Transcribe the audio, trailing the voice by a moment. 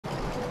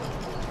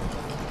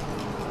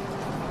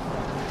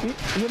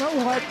You know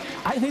what?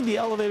 I think the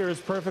elevator is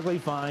perfectly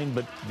fine,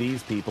 but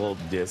these people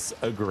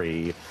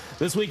disagree.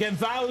 This weekend,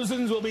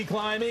 thousands will be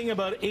climbing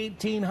about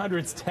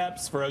 1,800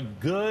 steps for a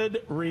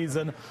good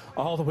reason,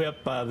 all the way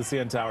up the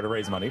CN Tower to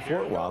raise money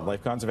for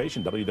wildlife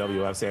conservation.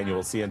 WWF's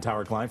annual CN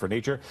Tower Climb for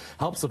nature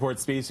helps support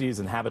species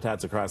and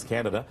habitats across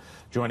Canada.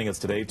 Joining us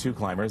today, two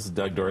climbers,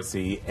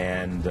 Dorsey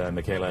and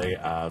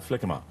Mikayla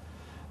Flikkema,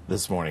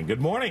 this morning.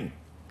 Good morning.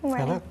 Good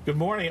morning. Good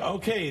morning.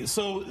 Okay,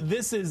 so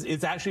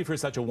it's actually for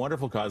such a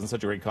wonderful cause and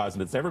such a great cause,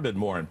 and it's never been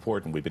more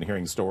important. We've been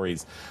hearing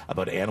stories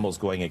about animals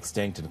going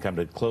extinct and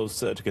coming close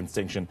to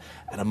extinction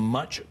at a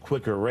much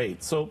quicker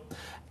rate. So,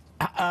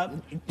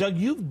 Doug,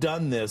 you've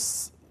done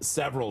this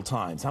several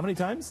times. How many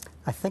times?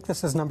 I think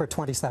this is number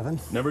 27.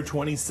 Number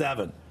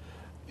 27.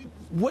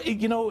 What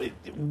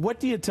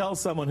do you tell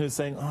someone who's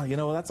saying,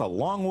 oh, that's a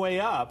long way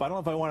up. I don't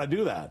know if I want to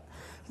do that.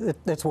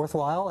 It's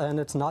worthwhile, and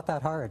it's not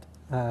that hard.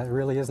 It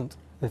really isn't.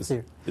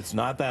 It's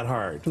not that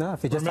hard. No,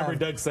 if you just remember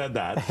Doug said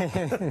that.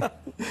 If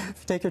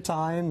you take your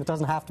time, it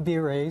doesn't have to be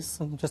a race,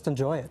 and just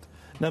enjoy it.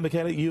 Now,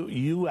 Mikayla,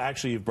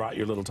 you've brought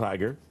your little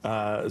tiger.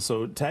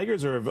 So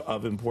tigers are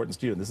of importance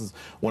to you, and this is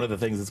one of the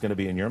things that's going to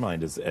be in your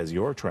mind as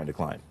you're trying to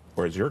climb,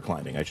 or as you're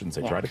climbing. I shouldn't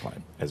say try to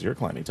climb. As you're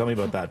climbing, tell me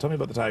about that. Tell me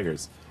about the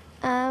tigers.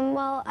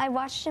 Well, I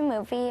watched a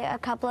movie a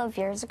couple of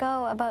years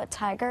ago about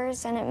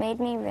tigers, and it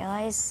made me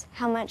realize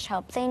how much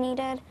help they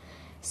needed.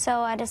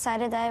 So I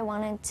decided that I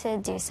wanted to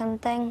do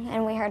something,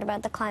 and we heard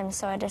about the climb,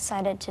 so I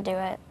decided to do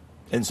it.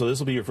 And so this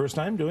will be your first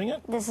time doing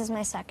it? This is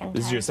my second time.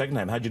 This is your second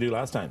time. How'd you do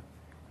last time?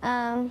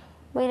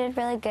 We did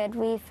really good.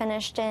 We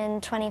finished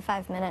in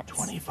 25 minutes.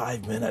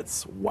 25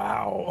 minutes.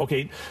 Wow.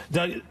 Okay.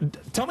 Doug,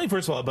 tell me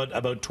first of all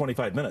about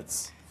 25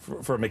 minutes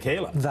for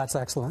Mikayla. That's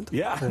excellent.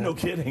 Yeah, no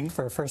kidding.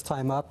 For a first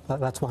time up,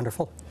 that's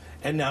wonderful.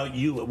 And now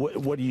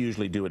what do you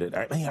usually do it?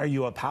 Are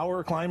you a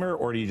power climber,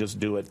 or do you just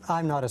do it?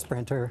 I'm not a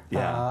sprinter.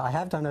 Yeah. I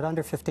have done it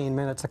under 15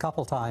 minutes a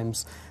couple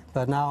times,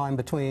 but now I'm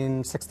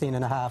between 16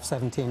 and a half,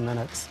 17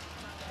 minutes.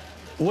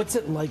 What's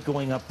it like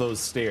going up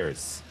those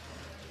stairs?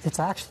 It's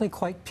actually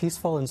quite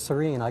peaceful and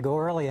serene. I go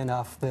early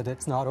enough that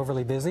it's not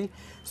overly busy,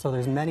 so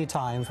there's many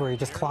times where you're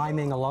just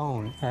climbing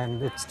alone,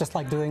 and it's just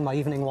like doing my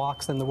evening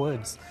walks in the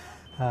woods.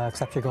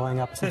 Except you're going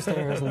up some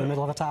stairs in the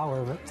middle of a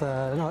tower, but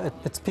no,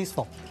 it's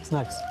peaceful. It's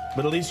nice.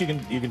 But at least you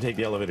can take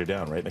the elevator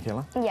down, right,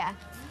 Mikayla? Yeah.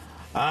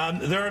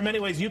 There are many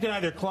ways you can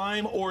either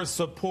climb or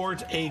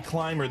support a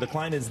climber. The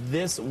climb is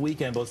this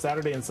weekend, both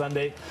Saturday and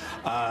Sunday.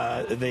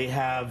 They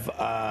have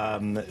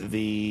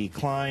the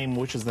climb.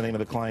 Which is the name of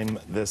the climb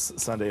this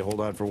Sunday?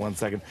 Hold on for 1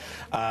 second.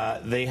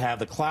 They have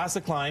the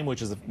classic climb,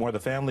 which is more the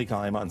family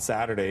climb, on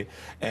Saturday,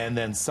 and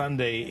then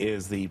Sunday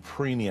is the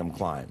premium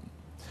climb.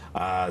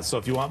 So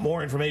if you want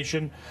more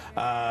information,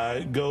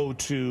 go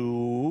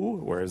to,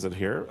 where is it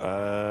here?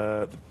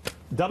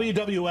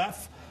 WWF.ca.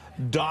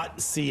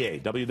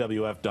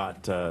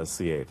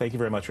 WWF.ca. Thank you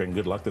very much, and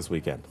good luck this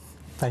weekend.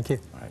 Thank you.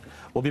 All right.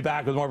 We'll be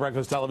back with more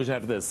Breakfast Television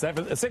after this.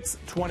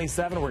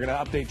 6:27, we're going to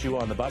update you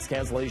on the bus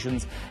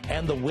cancellations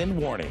and the wind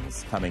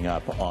warnings coming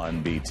up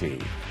on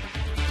BT.